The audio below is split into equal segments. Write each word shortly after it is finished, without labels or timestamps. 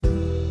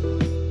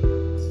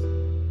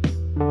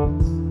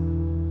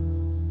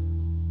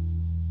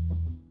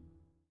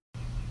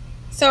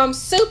So I'm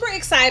super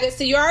excited.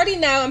 So you already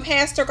know I'm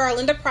Pastor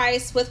Garlinda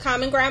Price with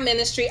Common Ground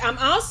Ministry. I'm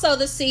also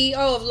the CEO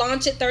of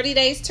Launch It 30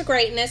 Days to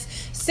Greatness,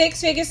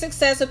 6-figure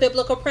success with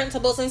biblical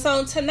principles. And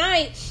so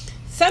tonight,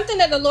 something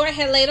that the Lord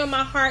had laid on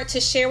my heart to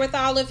share with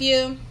all of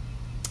you.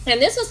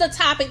 And this was the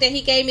topic that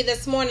he gave me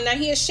this morning. Now,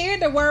 he has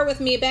shared the word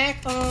with me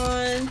back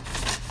on,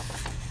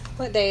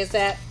 what day is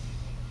that?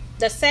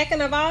 The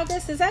 2nd of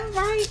August? Is that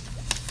right?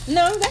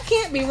 No, that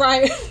can't be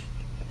right.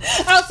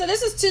 Oh, so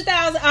this is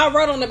 2000. I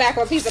wrote on the back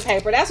of a piece of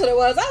paper. That's what it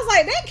was. I was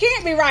like, that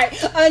can't be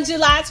right. On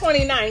July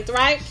 29th,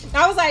 right?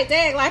 I was like,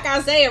 dang, like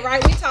Isaiah,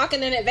 right? We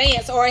talking in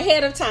advance or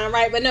ahead of time,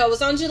 right? But no, it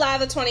was on July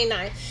the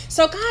 29th.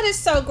 So God is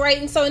so great.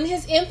 And so in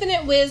his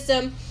infinite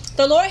wisdom,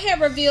 the Lord had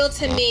revealed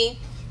to me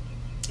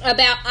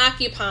about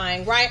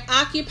occupying, right?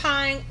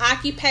 Occupying,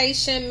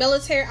 occupation,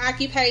 military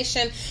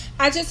occupation.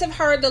 I just have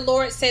heard the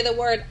Lord say the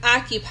word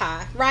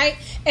occupy, right?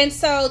 And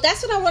so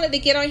that's what I wanted to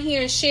get on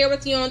here and share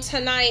with you on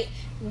tonight.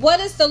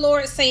 What is the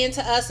Lord saying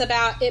to us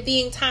about it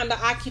being time to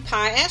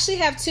occupy? I actually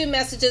have 2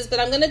 messages, but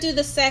I'm going to do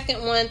the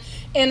second one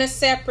in a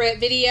separate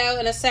video,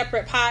 in a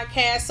separate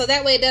podcast, so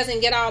that way it doesn't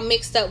get all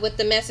mixed up with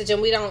the message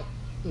and we don't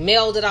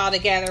meld it all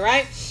together,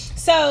 right?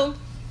 So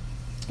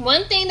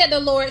one thing that the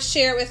Lord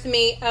shared with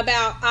me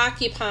about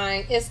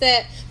occupying is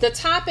that the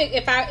topic,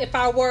 if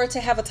I were to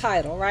have a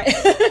title, right,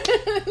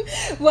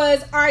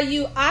 was, are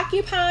you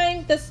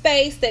occupying the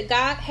space that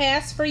God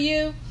has for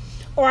you?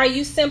 Or are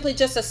you simply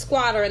just a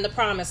squatter in the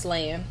promised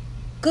land?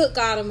 Good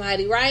God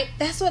Almighty, right?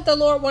 That's what the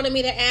Lord wanted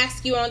me to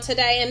ask you on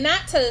today. And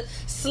not to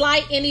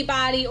slight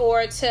anybody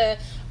or to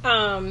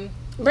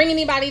bring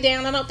anybody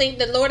down. I don't think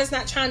the Lord is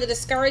not trying to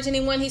discourage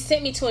anyone. He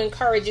sent me to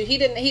encourage you. He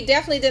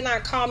definitely did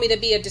not call me to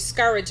be a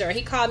discourager.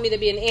 He called me to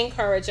be an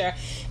encourager.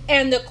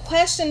 And the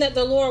question that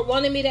the Lord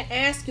wanted me to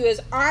ask you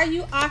is, are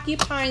you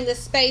occupying the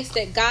space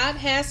that God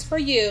has for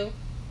you?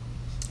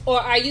 Or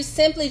are you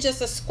simply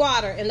just a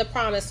squatter in the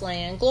promised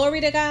land?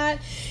 Glory to God.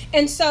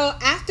 And so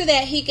after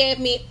that, he gave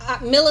me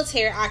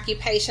military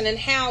occupation and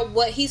how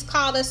what he's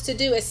called us to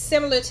do is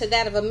similar to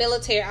that of a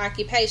military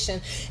occupation.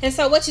 And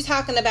so what you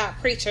talking about,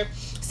 preacher?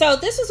 So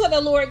this is what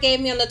the Lord gave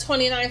me on the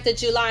 29th of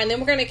July. And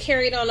then we're going to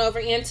carry it on over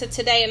into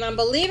today. And I'm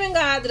believing,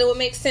 God, that it will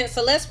make sense.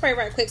 So let's pray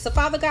right quick. So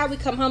Father God, we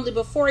come humbly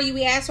before you.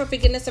 We ask for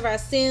forgiveness of our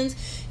sins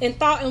in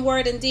thought and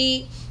word and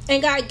deed.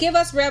 And God, give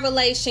us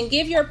revelation.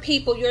 Give your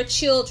people, your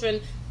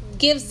children,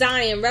 give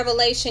Zion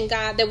revelation,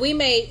 God, that we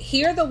may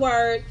hear the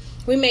word,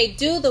 we may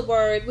do the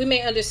word, we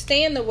may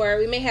understand the word,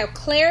 we may have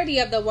clarity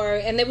of the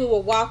word, and then we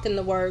will walk in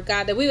the word,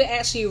 God, that we will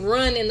actually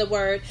run in the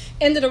word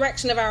in the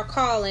direction of our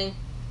calling.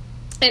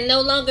 And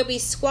no longer be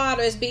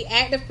squatters, be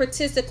active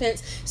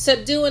participants,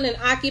 subduing and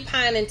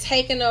occupying and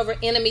taking over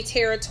enemy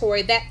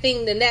territory, that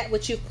thing and that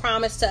which you've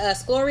promised to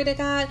us. Glory to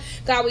God.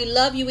 God, we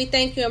love you, we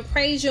thank you and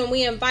praise you, and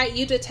we invite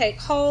you to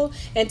take hold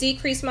and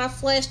decrease my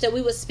flesh, that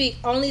we would speak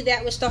only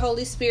that which the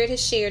Holy Spirit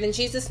has shared. In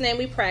Jesus' name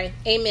we pray.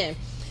 Amen.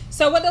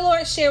 So what the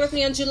Lord shared with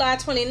me on July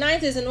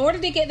 29th is, in order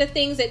to get the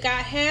things that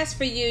God has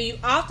for you, you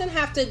often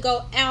have to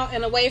go out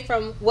and away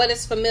from what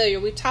is familiar.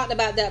 We've talked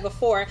about that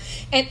before.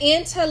 And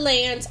into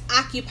lands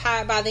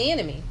occupied by the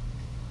enemy.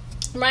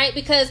 Right?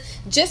 Because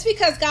just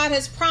because God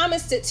has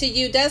promised it to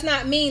you does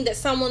not mean that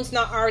someone's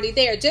not already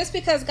there. Just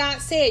because God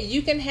said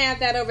you can have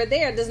that over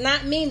there does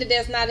not mean that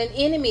there's not an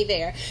enemy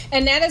there.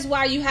 And that is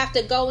why you have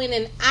to go in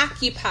and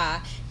occupy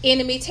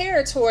enemy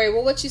territory.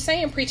 Well, what you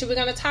saying, preacher? We're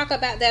going to talk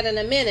about that in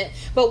a minute.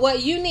 But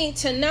what you need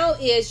to know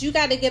is you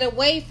got to get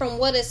away from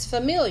what is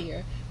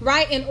familiar,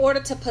 right, in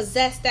order to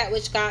possess that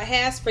which God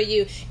has for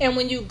you. And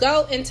when you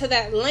go into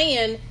that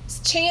land,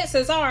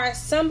 chances are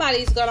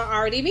somebody's going to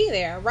already be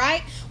there,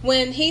 right?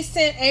 When he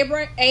sent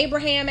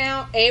Abraham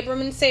out,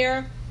 Abram and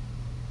Sarah,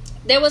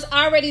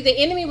 the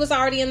enemy was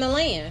already in the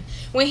land.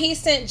 When he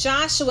sent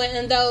Joshua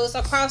and those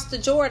across the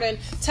Jordan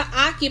to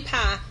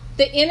occupy,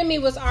 the enemy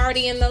was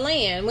already in the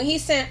land. When he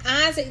sent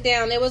Isaac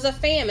down, there was a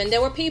famine.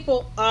 There were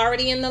people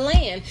already in the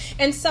land.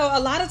 And so a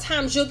lot of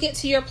times you'll get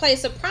to your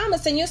place of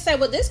promise and you'll say,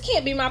 well, this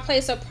can't be my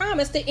place of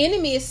promise. The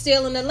enemy is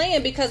still in the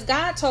land because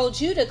God told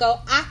you to go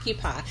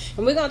occupy.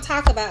 And we're going to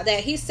talk about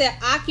that. He said,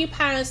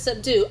 occupy and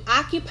subdue.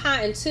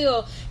 Occupy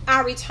until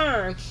I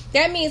return.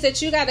 That means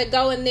that you got to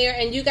go in there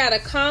and you got to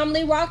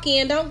calmly walk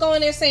in. Don't go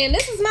in there saying,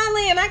 this is my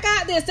land. I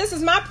got this. This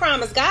is my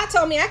promise. God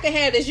told me I can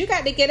have this. You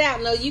got to get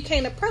out. No, you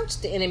can't approach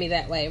the enemy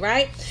that way,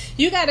 right?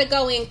 You got to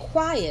go in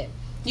quiet.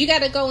 You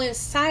got to go in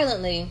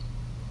silently.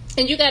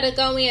 And you got to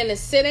go in and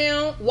sit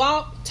down,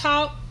 walk,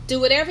 talk, do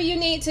whatever you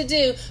need to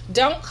do.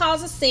 Don't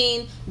cause a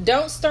scene.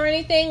 Don't stir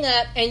anything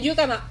up. And you're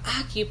going to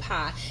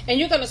occupy. And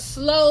you're going to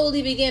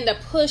slowly begin to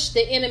push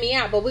the enemy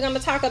out. But we're going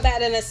to talk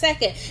about it in a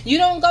second. You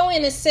don't go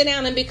in and sit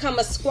down and become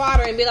a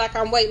squatter and be like,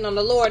 I'm waiting on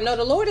the Lord. No,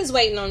 the Lord is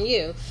waiting on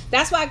you.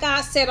 That's why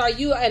God said, are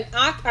you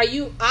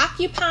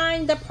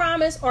occupying the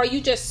promise, or are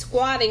you just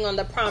squatting on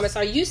the promise?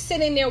 Are you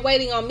sitting there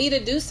waiting on me to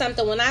do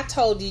something when I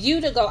told you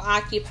to go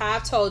occupy?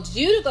 I've told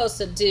you to go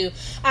subdue.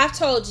 I've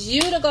told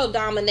you to go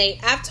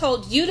dominate. I've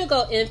told you to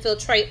go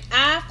infiltrate.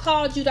 I've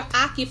called you to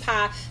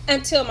occupy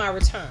until my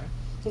return.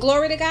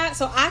 Glory to God.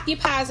 So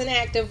occupy is an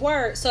active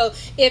word. So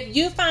if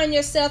you find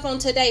yourself on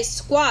today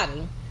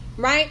squatting,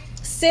 right,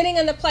 sitting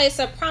in the place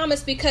of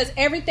promise because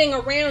everything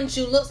around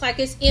you looks like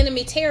it's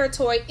enemy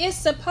territory, it's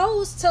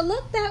supposed to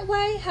look that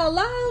way.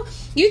 Hello?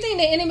 You think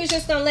the enemy's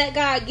just going to let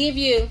God give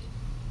you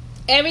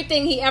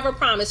everything he ever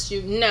promised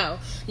you? No.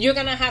 You're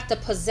going to have to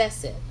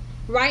possess it.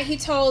 Right? He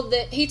told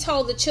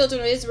the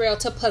children of Israel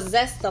to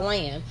possess the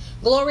land.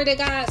 Glory to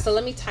God. So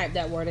let me type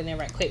that word in there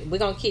right quick. We're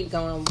going to keep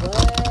going. What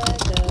does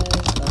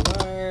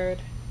the word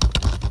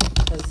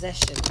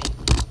possession mean?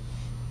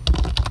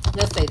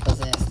 Let's say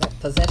possess. That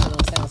possession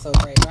don't sound so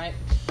great, right?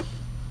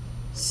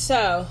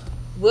 So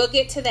we'll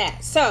get to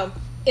that. So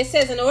it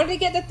says, in order to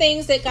get the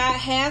things that God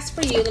has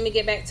for you, let me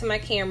get back to my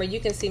camera. You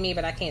can see me,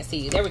 but I can't see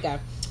you. There we go.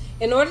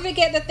 In order to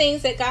get the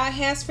things that God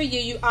has for you,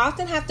 you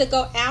often have to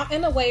go out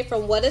and away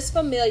from what is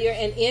familiar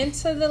and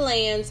into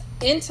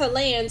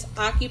lands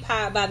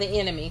occupied by the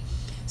enemy.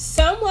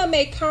 Someone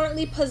may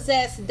currently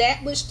possess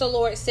that which the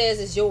Lord says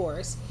is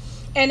yours.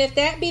 And if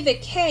that be the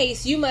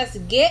case, you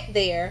must get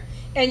there,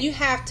 and you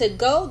have to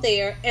go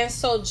there and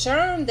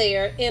sojourn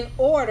there in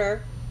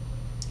order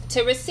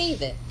to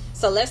receive it.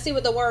 So let's see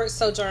what the word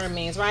sojourn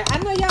means, right? I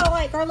know y'all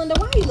like, Garlinda,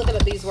 why are you looking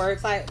at these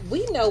words? Like,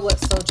 we know what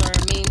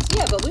sojourn means.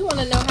 Yeah, but we want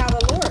to know how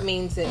the Lord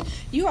means it.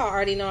 You all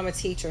already know I'm a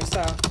teacher,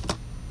 so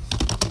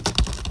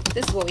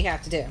this is what we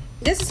have to do.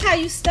 This is how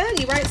you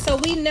study, right? So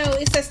we know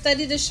it says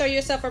study to show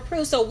yourself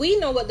approved. So we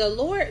know what the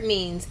Lord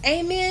means.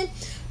 Amen.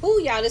 Ooh,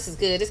 y'all, this is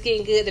good. It's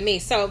getting good to me.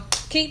 So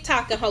keep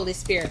talking, Holy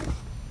Spirit.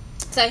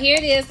 So here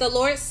it is. The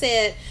Lord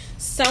said,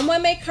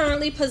 someone may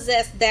currently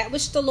possess that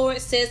which the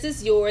Lord says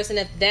is yours. And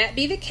if that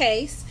be the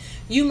case,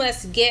 you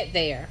must get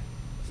there.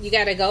 You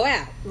got to go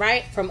out,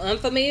 right, from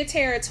unfamiliar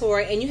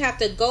territory, and you have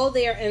to go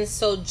there and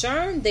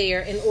sojourn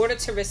there in order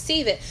to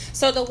receive it.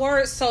 So the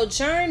word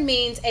sojourn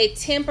means a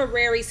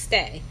temporary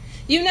stay.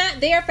 You're not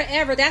there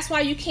forever. That's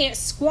why you can't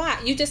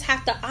squat. You just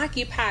have to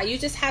occupy. You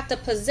just have to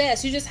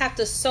possess. You just have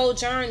to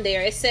sojourn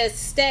there. It says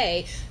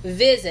stay,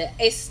 visit,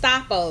 a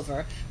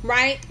stopover,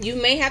 right? You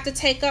may have to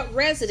take up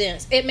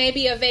residence. It may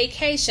be a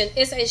vacation.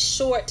 It's a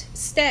short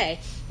stay.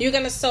 You're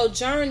going to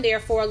sojourn there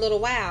for a little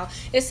while.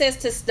 It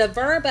says the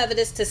verb of it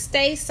is to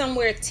stay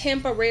somewhere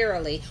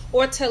temporarily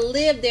or to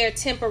live there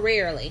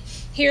temporarily.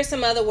 Here's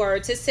some other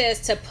words. It says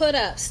to put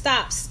up,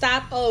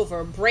 stop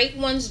over, break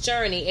one's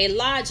journey, a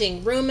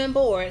lodging, room and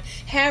board,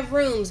 have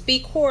rooms, be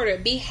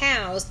quartered, be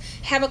housed,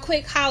 have a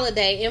quick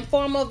holiday,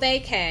 informal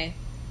vacay,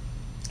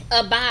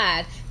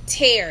 abide,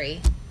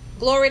 tarry.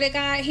 Glory to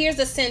God. Here's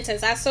a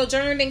sentence. I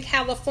sojourned in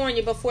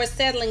California before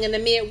settling in the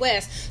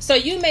Midwest. So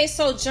you may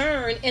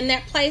sojourn in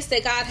that place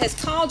that God has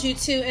called you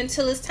to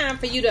until it's time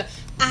for you to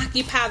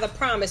occupy the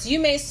promise. You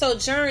may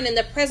sojourn in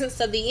the presence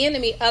of the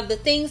enemy of the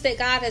things that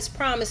God has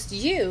promised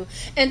you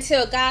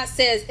until God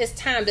says it's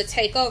time to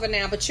take over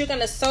now. But you're going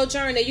to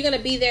sojourn there. You're going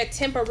to be there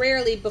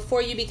temporarily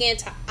before you begin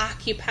to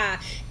occupy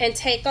and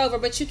take over.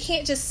 But you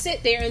can't just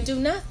sit there and do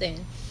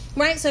nothing.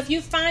 Right? So if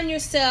you find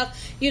yourself,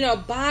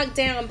 bogged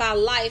down by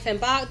life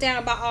and bogged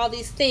down by all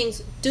these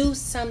things, do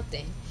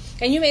something.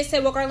 And you may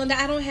say, well, Garlinda,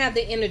 I don't have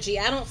the energy.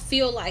 I don't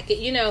feel like it.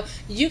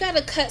 You got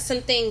to cut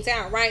some things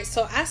out, right?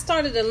 So I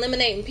started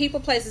eliminating people,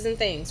 places, and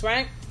things,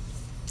 right?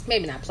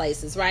 Maybe not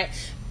places, right?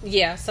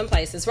 Yeah, some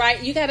places,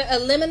 right? You got to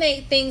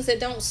eliminate things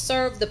that don't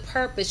serve the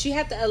purpose. You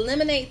have to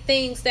eliminate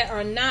things that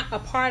are not a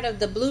part of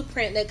the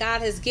blueprint that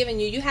God has given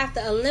you. You have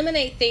to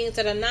eliminate things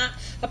that are not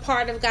a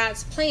part of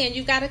God's plan.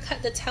 You've got to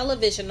cut the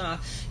television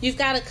off. You've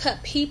got to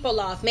cut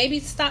people off. Maybe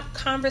stop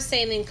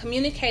conversating and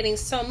communicating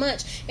so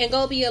much and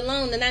go be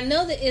alone. And I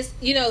know that it's,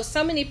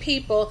 so many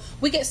people,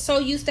 we get so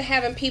used to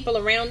having people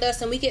around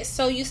us and we get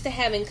so used to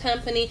having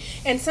company.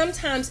 And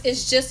sometimes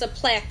it's just a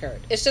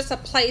placard. It's just a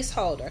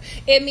placeholder.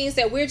 It means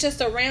that we're just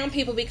around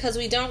people because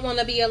we don't want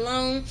to be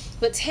alone,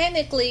 but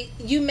technically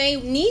you may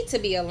need to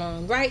be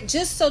alone, right?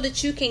 Just so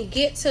that you can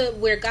get to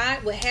where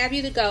God would have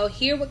you to go,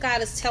 hear what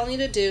God is telling you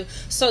to do,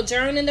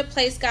 sojourn in the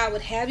place God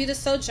would have you to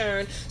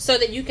sojourn, so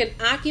that you can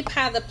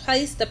occupy the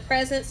place, the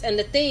presence, and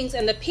the things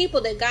and the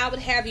people that God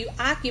would have you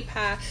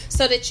occupy,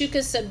 so that you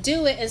can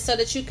subdue it and so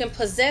that you can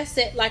possess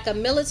it like a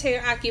military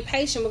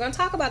occupation. We're going to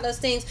talk about those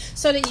things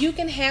so that you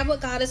can have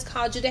what God has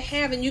called you to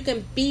have and you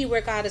can be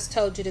where God has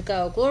told you to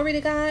go. Glory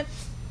to God.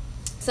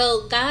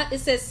 So God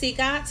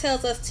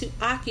tells us to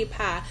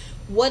occupy.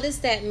 What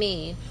does that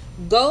mean?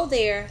 Go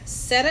there,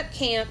 set up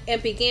camp,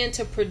 and begin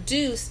to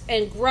produce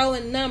and grow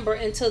in number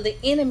until the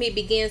enemy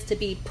begins to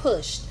be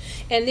pushed.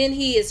 And then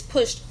he is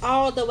pushed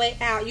all the way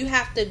out. You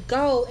have to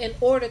go in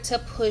order to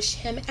push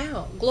him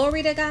out.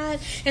 Glory to God.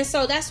 And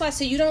so that's why I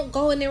say you don't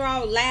go in there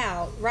all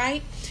loud,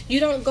 right? You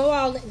don't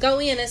go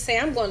in and say,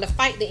 I'm going to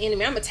fight the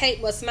enemy. I'm going to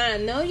take what's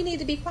mine. No, you need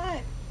to be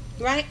quiet.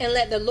 Right? And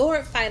let the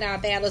Lord fight our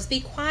battles. Be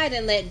quiet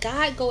and let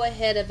God go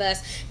ahead of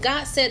us.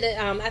 God said that,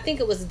 I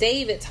think it was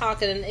David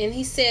talking, and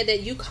he said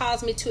that you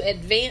caused me to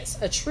advance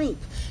a troop.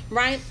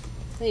 Right?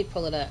 Let me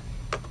pull it up.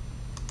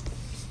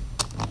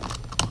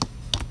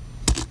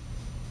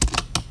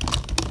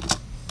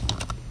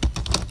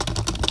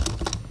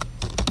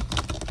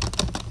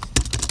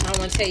 I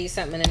want to tell you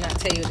something and not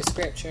tell you the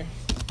scripture.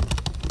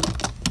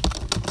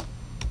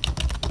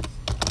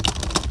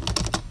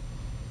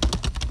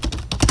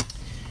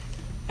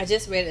 I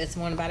just read it this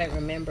morning, but I didn't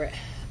remember it.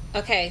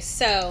 Okay,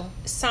 so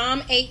Psalm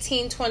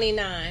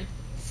 18:29.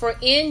 For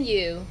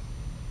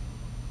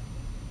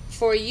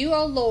you,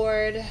 O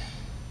Lord,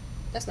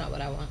 that's not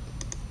what I want.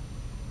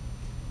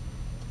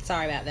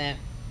 Sorry about that.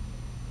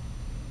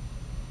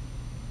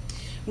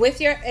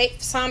 With your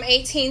Psalm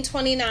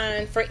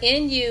 18:29, for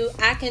in you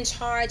I can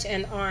charge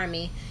an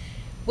army.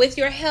 With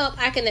your help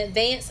I can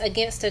advance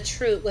against a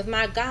troop. With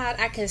my God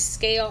I can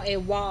scale a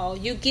wall.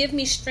 You give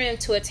me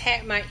strength to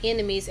attack my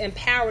enemies and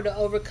power to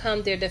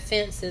overcome their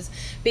defenses.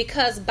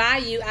 Because by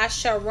you I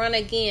shall run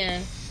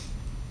again.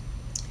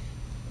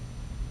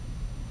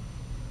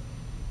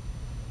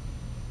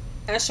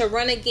 I'm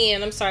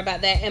sorry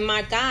about that. And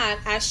my God,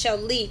 I shall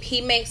leap.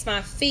 He makes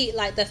my feet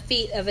like the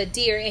feet of a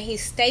deer, and he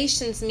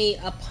stations me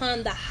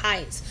upon the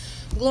heights.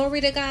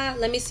 Glory to God.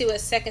 Let me see what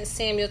 2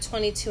 Samuel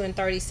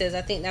 22:30 says.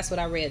 I think that's what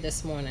I read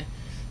this morning.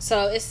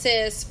 So it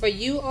says, for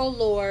you, O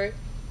Lord,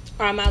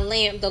 are my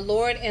lamp. The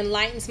Lord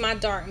enlightens my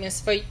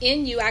darkness. For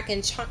in you I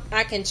can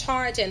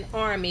charge an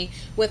army.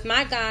 With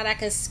my God I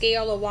can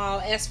scale a wall.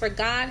 As for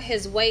God,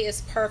 his way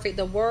is perfect.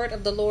 The word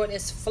of the Lord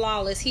is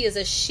flawless. He is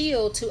a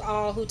shield to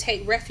all who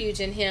take refuge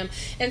in him.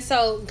 And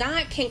so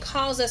God can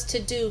cause us to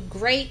do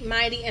great,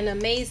 mighty, and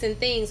amazing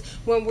things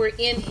when we're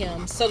in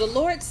him. So the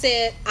Lord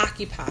said,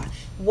 occupy.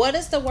 What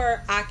does the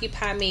word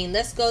occupy mean?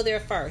 Let's go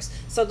there first.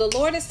 So the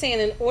Lord is saying,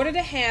 in order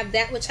to have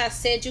that which I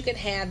said you could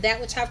have,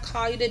 that which I've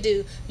called you to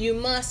do, you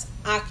must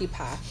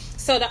occupy.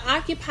 So to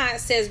occupy,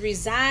 it says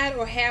reside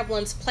or have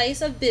one's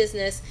place of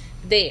business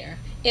there.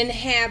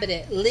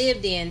 Inhabited,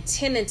 lived in,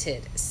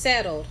 tenanted,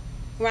 settled,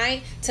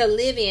 right? To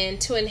live in,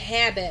 to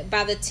inhabit,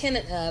 by the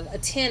tenant of, a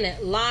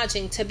tenant,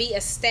 lodging, to be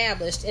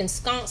established,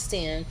 ensconced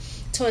in,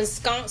 to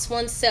ensconce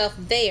oneself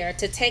there,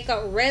 to take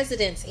up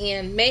residence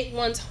in, make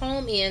one's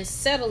home in,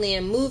 settle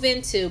in, move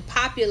into,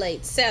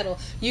 populate, settle.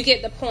 You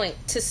get the point.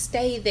 To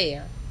stay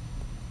there.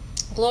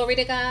 Glory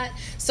to God.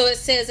 So it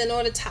says in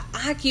order to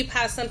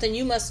occupy something,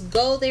 you must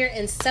go there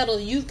and settle.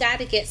 You've got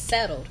to get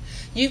settled.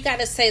 You've got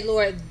to say,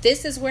 Lord,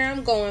 this is where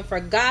I'm going. For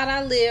God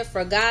I live,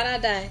 for God I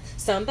die.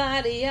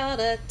 Somebody ought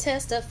to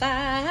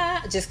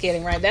testify. Just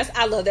kidding, right?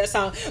 I love that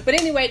song. But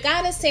anyway,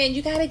 God is saying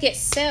you got to get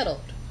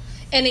settled.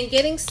 And in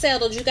getting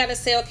settled, you got to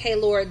say, okay,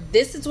 Lord,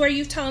 this is where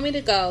you've told me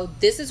to go.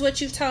 This is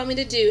what you've told me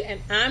to do.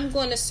 And I'm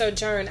going to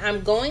sojourn.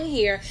 I'm going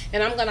here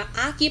and I'm going to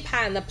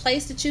occupy in the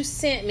place that you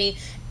sent me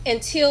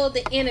until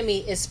the enemy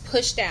is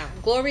pushed out.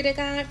 Glory to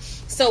God.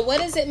 So what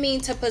does it mean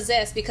to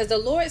possess? Because the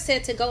Lord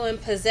said to go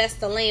and possess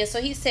the land.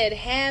 So he said,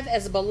 have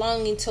as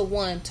belonging to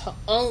one, to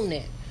own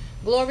it.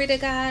 Glory to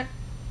God.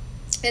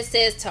 It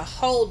says to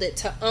hold it,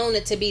 to own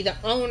it, to be the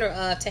owner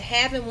of, to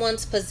have in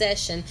one's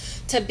possession,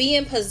 to be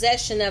in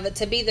possession of it,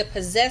 to be the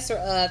possessor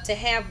of, to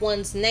have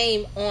one's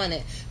name on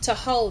it, to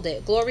hold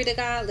it. Glory to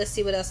God. Let's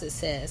see what else it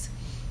says.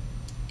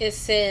 It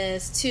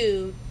says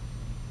to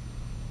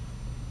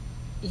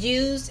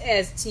used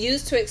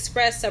to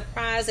express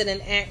surprise at an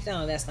act.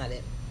 No, that's not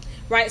it.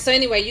 Right. So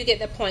anyway, you get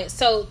the point.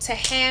 So to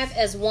have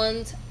as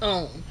one's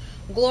own.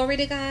 Glory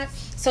to God.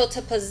 So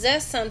to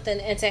possess something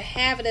and to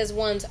have it as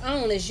one's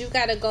own is you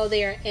got to go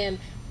there and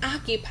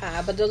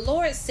occupy. But the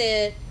Lord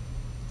said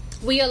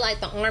we are like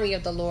the army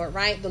of the Lord,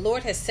 right? The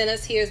Lord has sent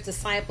us here as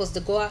disciples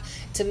to go out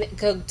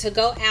to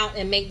go out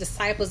and make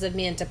disciples of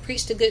men, to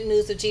preach the good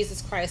news of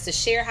Jesus Christ, to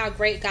share how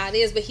great God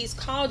is. But he's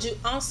called you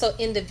also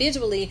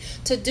individually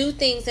to do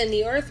things in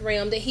the earth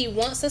realm that he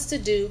wants us to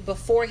do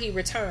before he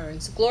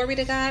returns. Glory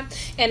to God.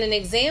 And an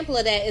example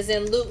of that is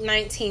in Luke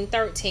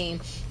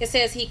 19:13. It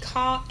says he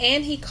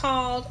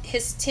called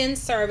his 10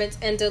 servants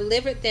and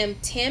delivered them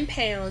 10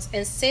 pounds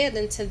and said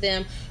unto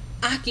them,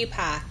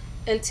 occupy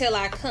until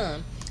I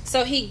come.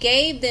 So he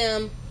gave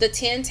them the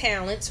 10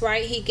 talents,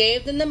 right? He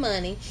gave them the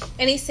money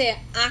and he said,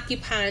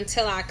 occupy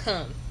until I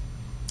come.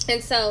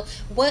 And so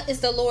what is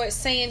the Lord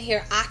saying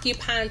here?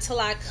 Occupy until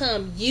I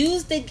come.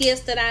 Use the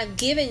gifts that I've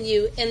given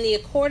you in the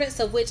accordance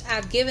of which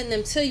I've given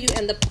them to you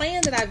and the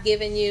plan that I've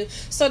given you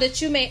so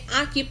that you may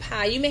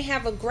occupy. You may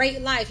have a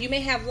great life. You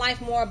may have life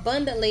more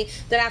abundantly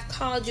that I've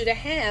called you to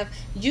have.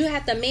 You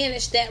have to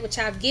manage that which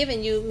I've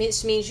given you,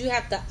 which means you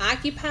have to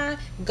occupy,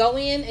 go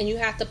in, and you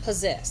have to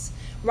possess.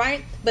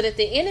 Right? But if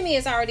the enemy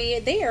is already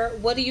there,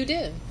 what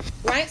do?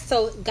 Right?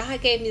 So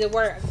God gave me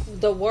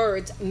the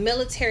words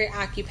military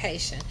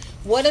occupation.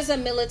 What is a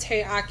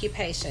military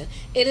occupation?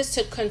 It is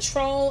to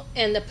control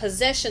and the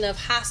possession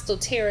of hostile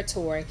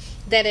territory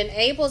that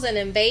enables an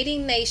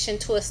invading nation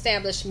to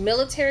establish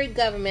military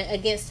government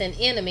against an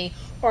enemy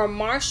or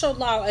martial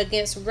law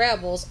against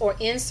rebels or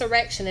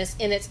insurrectionists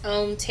in its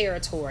own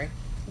territory.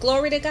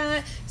 Glory to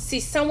God. See,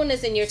 someone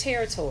is in your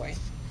territory.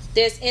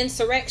 There's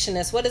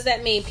insurrectionists. What does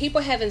that mean? People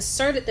have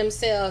inserted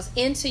themselves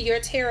into your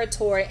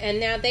territory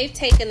and now they've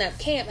taken up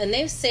camp and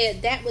they've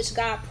said that which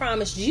God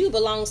promised you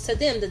belongs to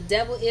them. The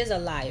devil is a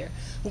liar.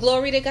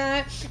 Glory to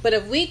God. But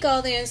if we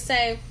go there and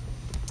say,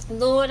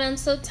 Lord, I'm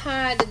so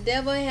tired. The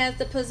devil has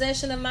the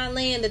possession of my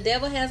land. The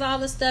devil has all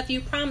the stuff you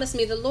promised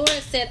me. The Lord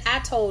said, I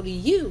told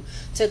you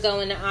to go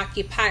and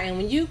occupy. And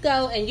when you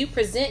go and you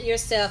present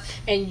yourself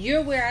and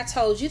you're where I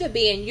told you to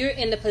be and you're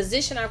in the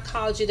position I've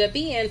called you to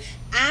be in,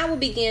 I will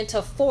begin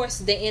to force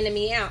the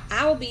enemy out.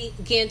 I will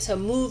begin to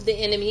move the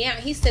enemy out.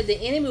 He said the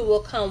enemy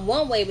will come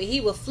one way, but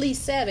he will flee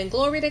seven.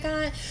 Glory to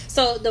God.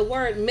 So the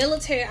word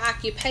military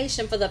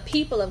occupation for the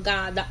people of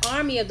God, the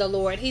army of the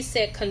Lord, he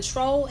said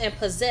control and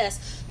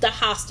possess the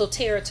hostile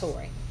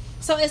territory.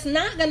 So it's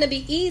not going to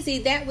be easy,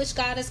 that which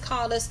God has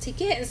called us to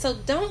get. And so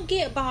don't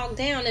get bogged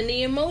down in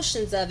the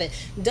emotions of it.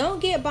 Don't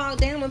get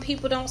bogged down when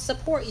people don't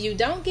support you.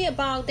 Don't get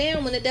bogged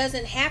down when it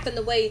doesn't happen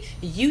the way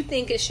you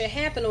think it should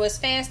happen or as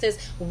fast as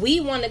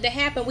we want it to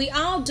happen. We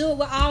all do it.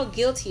 We're all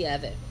guilty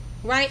of it,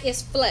 right?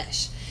 It's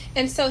flesh.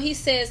 And so he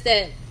says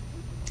that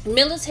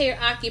military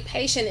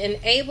occupation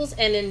enables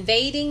an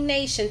invading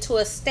nation to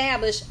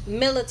establish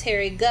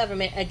military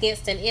government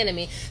against an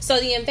enemy. So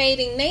the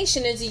invading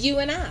nation is you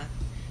and I.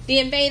 The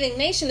invading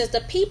nation is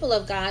the people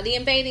of God. The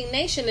invading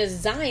nation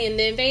is Zion.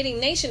 The invading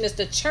nation is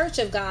the church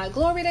of God.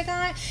 Glory to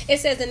God. It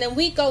says, and then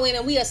we go in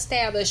and we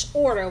establish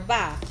order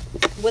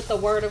with the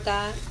word of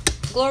God.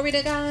 Glory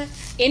to God.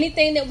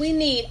 Anything that we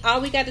need, all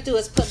we got to do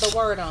is put the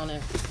word on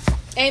it.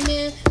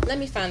 Amen. Let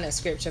me find that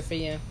scripture for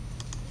you.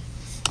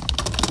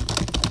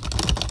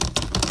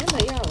 I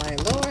know y'all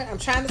like, Lord, I'm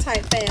trying to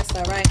type fast,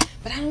 all right?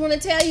 But I don't want to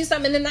tell you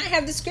something and not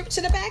have the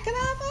scripture to back it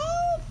up.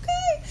 Oh,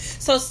 okay.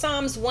 So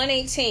Psalms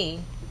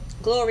 118.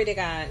 Glory to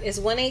God. It's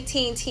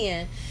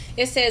 118:10.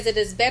 It says, it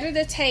is better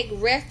to take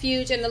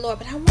refuge in the Lord.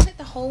 But I wanted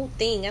the whole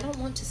thing. I don't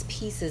want just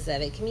pieces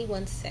of it. Give me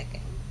 1 second.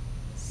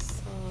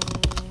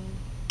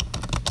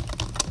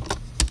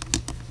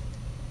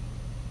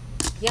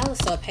 Y'all are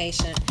so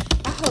patient.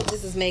 I hope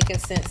this is making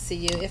sense to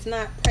you. If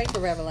not, pray for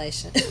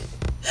revelation.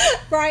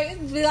 Right?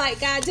 Be like,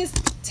 God, just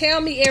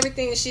tell me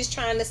everything that she's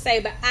trying to say,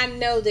 but I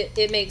know that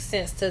it makes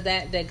sense to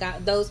that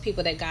God, those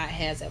people that God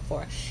has it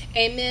for.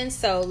 Amen.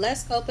 So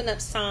let's open up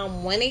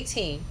Psalm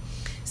 118.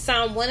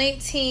 Psalm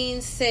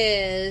 118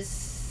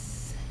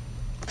 says,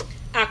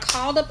 I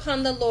called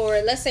upon the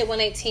Lord. Let's say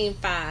 118:5.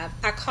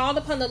 I called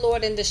upon the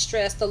Lord in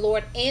distress. The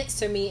Lord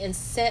answered me and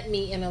set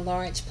me in a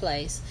large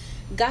place.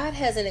 God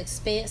has an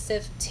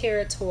expansive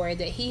territory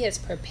that he has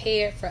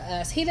prepared for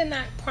us. He did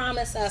not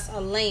promise us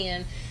a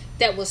land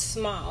that was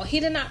small. He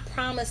did not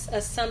promise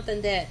us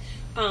something that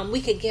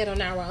we could get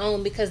on our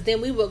own, because then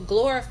we would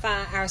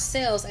glorify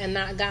ourselves and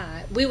not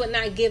God. We would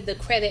not give the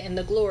credit and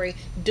the glory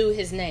due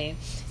his name.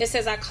 It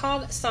says, I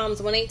called,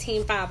 Psalms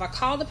 118:5, I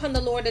called upon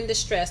the Lord in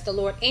distress. The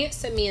Lord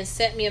answered me and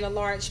set me in a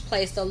large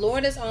place. The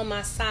Lord is on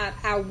my side.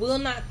 I will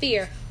not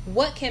fear.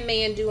 What can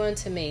man do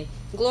unto me?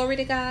 Glory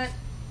to God.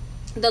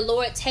 The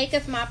Lord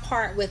taketh my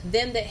part with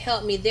them that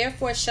help me.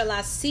 Therefore shall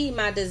I see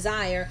my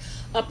desire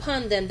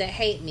upon them that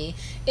hate me.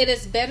 It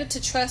is better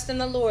to trust in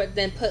the Lord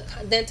than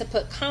to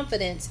put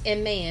confidence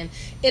in man.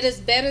 It is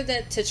better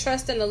to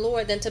trust in the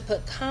Lord than to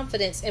put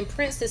confidence in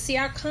princes. See,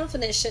 our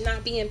confidence should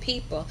not be in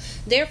people.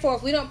 Therefore,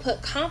 if we don't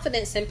put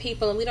confidence in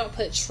people and we don't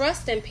put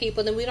trust in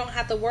people, then we don't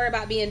have to worry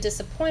about being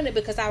disappointed,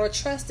 because our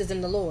trust is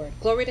in the Lord.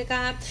 Glory to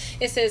God.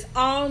 It says,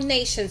 all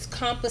nations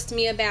compassed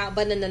me about,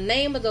 but in the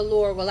name of the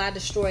Lord will I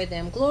destroy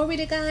them. Glory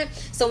to God.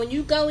 So when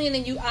you go in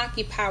and you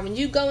occupy, when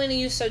you go in and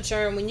you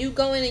sojourn, when you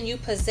go in and you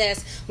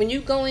possess, when you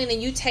go in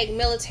and you take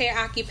military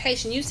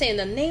occupation, you say, in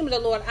the name of the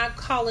Lord, I'm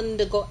calling them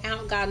to go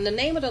out, God. In the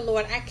name of the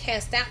Lord, I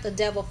cast out the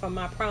devil from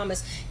my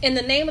promise. In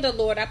the name of the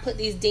Lord, I put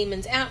these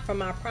demons out from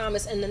my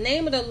promise. In the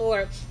name of the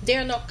Lord, there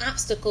are no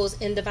obstacles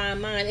in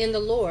divine mind in the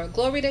Lord.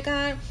 Glory to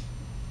God.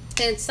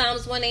 In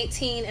Psalms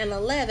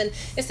 118:11,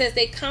 it says,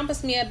 they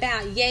compassed me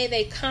about, yea,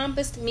 they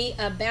compassed me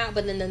about,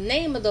 but in the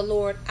name of the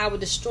Lord, I will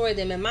destroy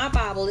them. In my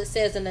Bible, it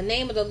says, in the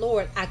name of the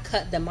Lord, I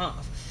cut them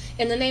off.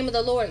 In the name of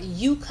the Lord,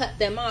 you cut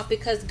them off,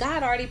 because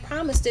God already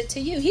promised it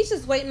to you. He's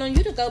just waiting on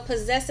you to go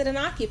possess it and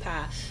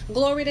occupy.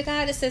 Glory to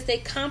God. It says, they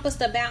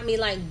compassed about me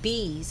like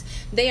bees.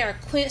 They are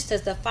quenched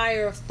as the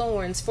fire of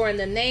thorns. For in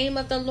the name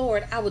of the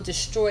Lord, I will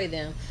destroy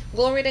them.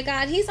 Glory to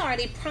God. He's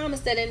already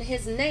promised that in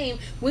his name,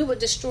 we would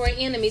destroy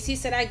enemies. He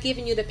said, I've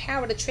given you the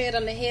power to tread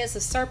on the heads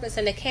of serpents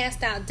and to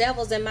cast out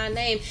devils in my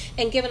name,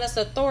 and given us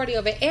authority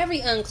over every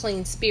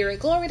unclean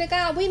spirit. Glory to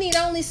God. We need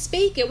only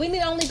speak it. We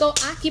need only go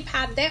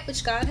occupy that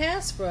which God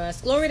has for us.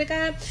 Glory to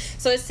God.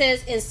 So it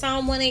says in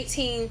Psalm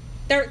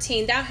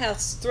 118:13, thou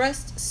hast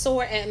thrust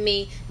sore at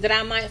me that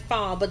I might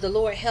fall, but the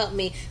Lord helped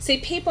me. See,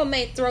 people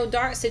may throw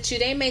darts at you.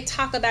 They may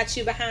talk about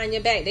you behind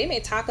your back. They may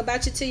talk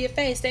about you to your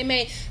face. They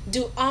may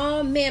do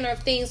all manner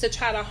of things to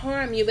try to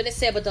harm you. But it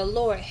said, but the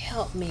Lord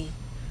helped me.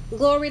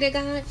 Glory to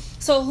God.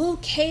 So who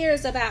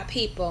cares about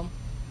people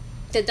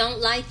that don't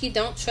like you,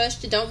 don't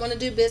trust you, don't want to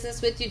do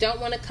business with you, don't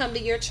want to come to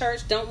your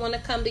church, don't want to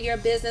come to your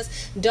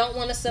business, don't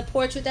want to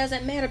support you? It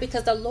doesn't matter,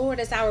 because the Lord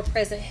is our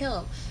present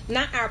help,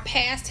 not our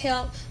past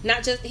help.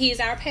 Not just he is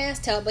our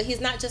past help, but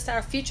he's not just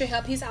our future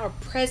help. He's our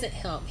present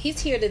help. He's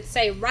here to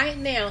say right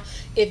now,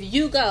 if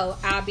you go,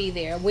 I'll be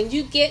there. When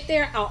you get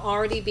there, I'll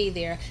already be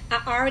there.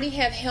 I already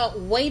have help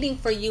waiting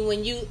for you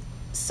when you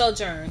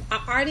sojourn.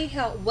 I already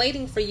have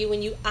waiting for you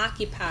when you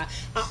occupy.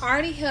 I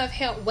already have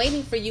help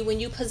waiting for you when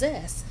you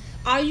possess.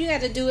 All you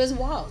got to do is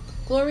walk.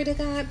 Glory to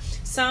God.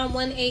 Psalm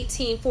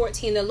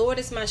 118:14. The Lord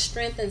is my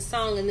strength and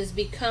song, and has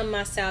become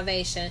my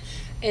salvation.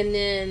 And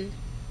then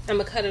I'm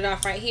going to cut it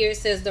off right here. It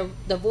says,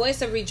 the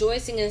voice of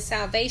rejoicing and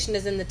salvation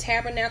is in the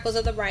tabernacles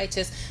of the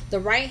righteous. The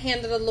right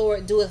hand of the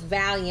Lord doeth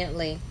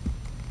valiantly.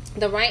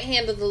 The right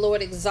hand of the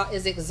Lord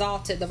is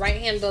exalted. The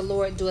right hand of the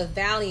Lord doeth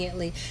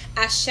valiantly.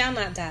 I shall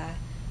not die,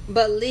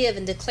 but live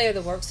and declare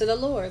the works of the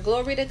Lord.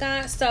 Glory to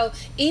God. So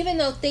even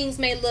though things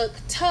may look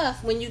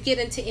tough when you get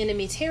into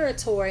enemy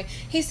territory,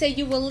 he said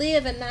you will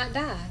live and not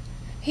die.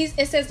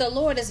 It says the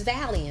Lord is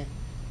valiant.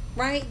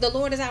 Right? The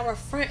Lord is our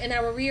front and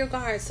our rear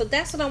guard. So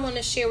that's what I want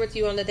to share with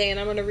you on the day. And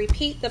I'm going to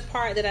repeat the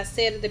part that I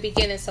said at the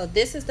beginning. So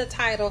this is the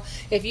title.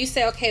 If you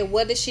say, okay,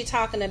 what is she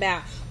talking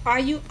about? Are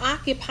you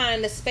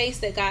occupying the space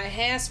that God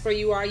has for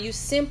you? Or are you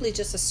simply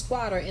just a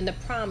squatter in the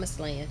promised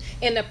land?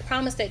 In the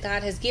promise that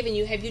God has given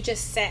you, have you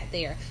just sat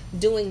there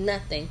doing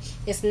nothing?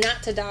 It's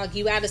not to dog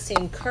you out. It's to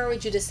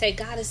encourage you to say,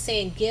 God is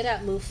saying, get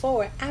up, move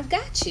forward. I've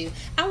got you.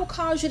 I will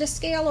cause you to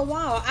scale a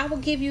wall. I will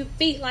give you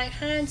feet like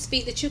hinds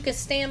feet that you can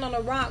stand on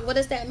a rock. What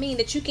does that mean?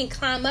 That you can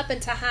climb up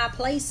into high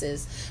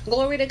places.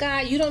 Glory to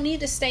God. You don't need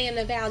to stay in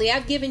the valley.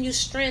 I've given you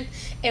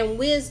strength and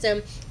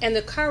wisdom and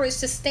the courage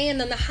to stand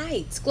on the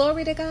heights.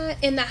 Glory to God.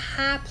 In the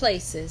high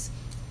places.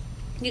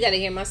 You got to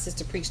hear my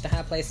sister preach the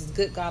high places.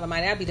 Good God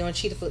Almighty. I'll be doing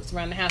cheetah flips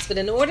around the house. But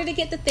in order to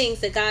get the things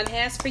that God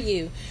has for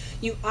you,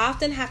 you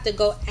often have to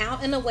go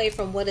out and away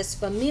from what is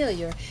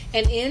familiar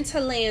and into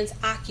lands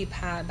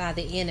occupied by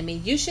the enemy.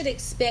 You should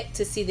expect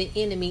to see the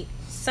enemy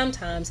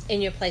sometimes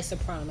in your place of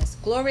promise.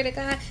 Glory to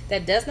God.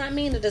 That does not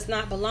mean it does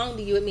not belong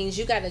to you. It means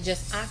you got to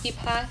just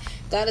occupy.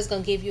 God is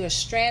going to give you a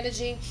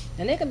strategy,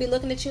 and they're going to be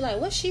looking at you like,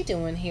 what's she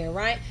doing here,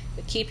 right?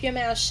 But keep your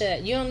mouth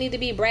shut. You don't need to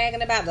be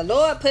bragging about the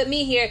Lord put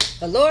me here.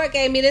 The Lord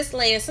gave me this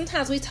land.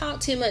 Sometimes we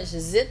talk too much.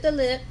 Zip the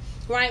lip.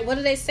 Right? What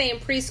do they say in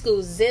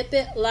preschool? Zip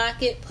it,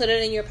 lock it, put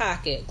it in your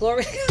pocket.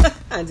 Glory to God.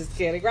 I'm just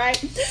kidding,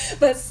 right?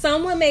 But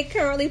someone may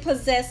currently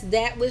possess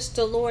that which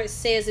the Lord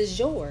says is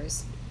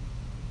yours.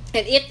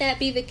 And if that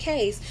be the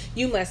case,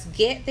 you must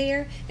get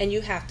there, and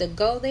you have to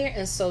go there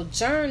and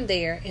sojourn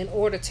there in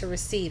order to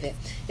receive it.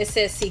 It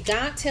says, see,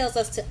 God tells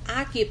us to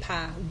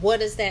occupy. What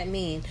does that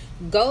mean?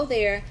 Go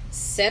there,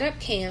 set up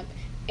camp,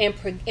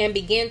 and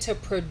begin to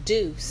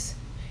produce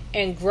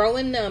and grow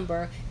in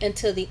number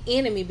until the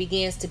enemy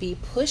begins to be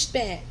pushed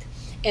back.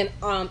 And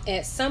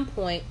at some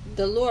point,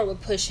 the Lord will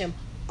push him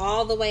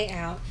all the way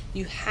out.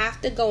 You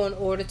have to go in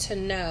order to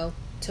know,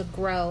 to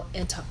grow,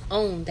 and to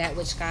own that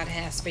which God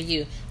has for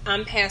you.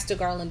 I'm Pastor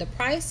Garlinda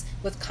Price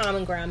with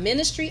Common Ground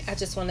Ministry. I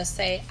just want to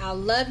say I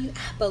love you.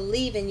 I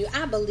believe in you.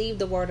 I believe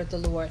the word of the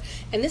Lord.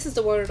 And this is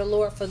the word of the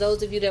Lord for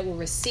those of you that will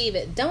receive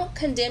it. Don't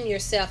condemn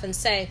yourself and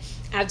say,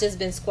 I've just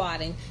been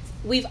squatting.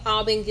 We've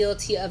all been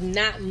guilty of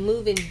not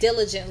moving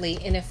diligently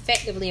and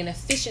effectively and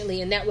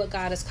efficiently, and that's what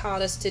God has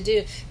called us to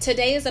do.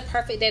 Today is a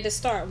perfect day to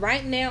start.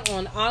 Right now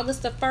on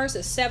August the 1st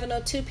at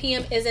 7:02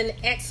 p.m. is an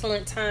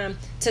excellent time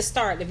to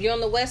start. If you're on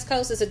the West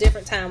Coast, it's a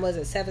different time. Was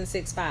it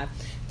 7:65?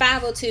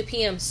 5:02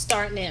 p.m.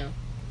 Start now.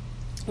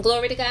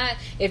 Glory to God.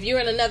 If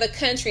you're in another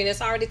country and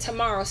it's already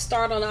tomorrow,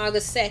 start on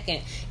August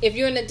 2nd. If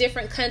you're in a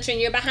different country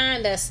and you're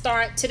behind us,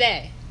 start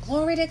today.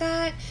 Glory to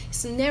God.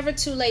 It's never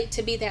too late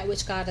to be that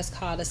which God has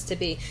called us to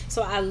be.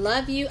 So I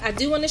love you. I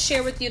do want to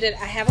share with you that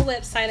I have a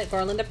website at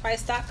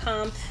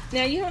garlindaprice.com.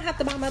 Now, you don't have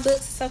to buy my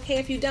books. It's okay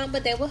if you don't,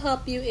 but they will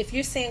help you. If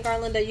you're saying,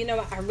 Garlinda, you know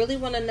what, I really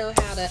want to know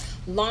how to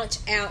launch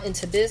out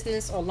into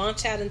business or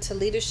launch out into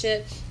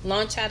leadership,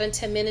 launch out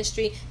into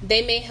ministry,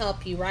 they may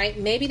help you, right?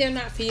 Maybe they're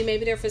not for you.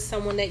 Maybe they're for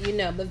someone that you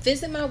know. But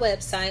visit my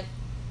website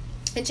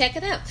and check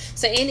it out.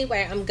 So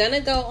anyway, I'm going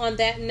to go on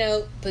that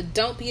note, but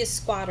don't be a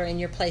squatter in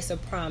your place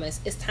of promise.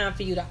 It's time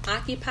for you to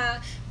occupy,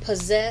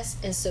 possess,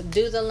 and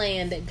subdue the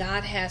land that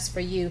God has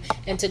for you,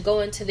 and to go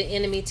into the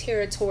enemy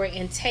territory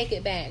and take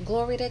it back.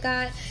 Glory to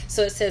God.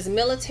 So it says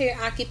military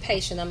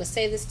occupation. I'm going to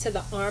say this to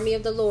the army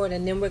of the Lord,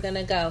 and then we're going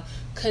to go.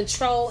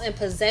 Control and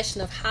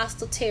possession of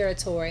hostile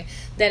territory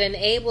that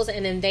enables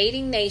an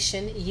invading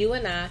nation, you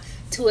and I,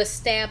 to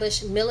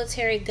establish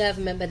military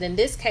government. But in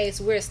this case,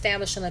 we're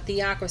establishing a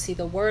theocracy,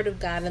 the word of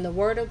God, and the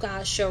word of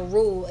God shall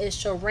rule, it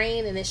shall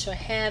reign, and it shall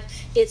have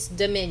its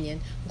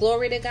dominion.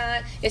 Glory to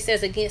God. It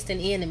says against an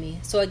enemy,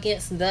 so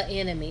against the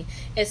enemy.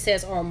 It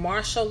says or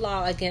martial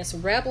law against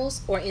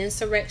rebels or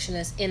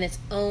insurrectionists in its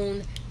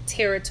own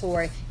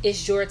territory.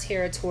 It's your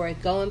territory.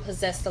 Go and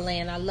possess the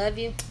land. I love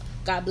you.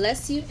 God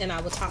bless you, and I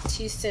will talk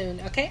to you soon.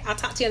 Okay, I'll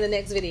talk to you in the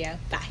next video.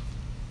 Bye.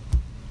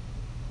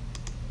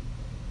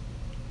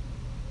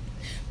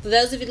 For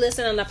those of you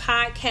listening on the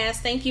podcast,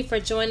 thank you for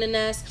joining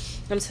us.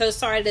 I'm so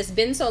sorry that it's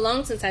been so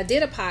long since I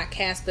did a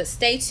podcast, but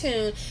stay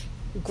tuned.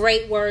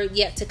 Great word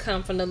yet to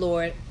come from the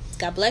Lord.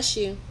 God bless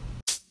you.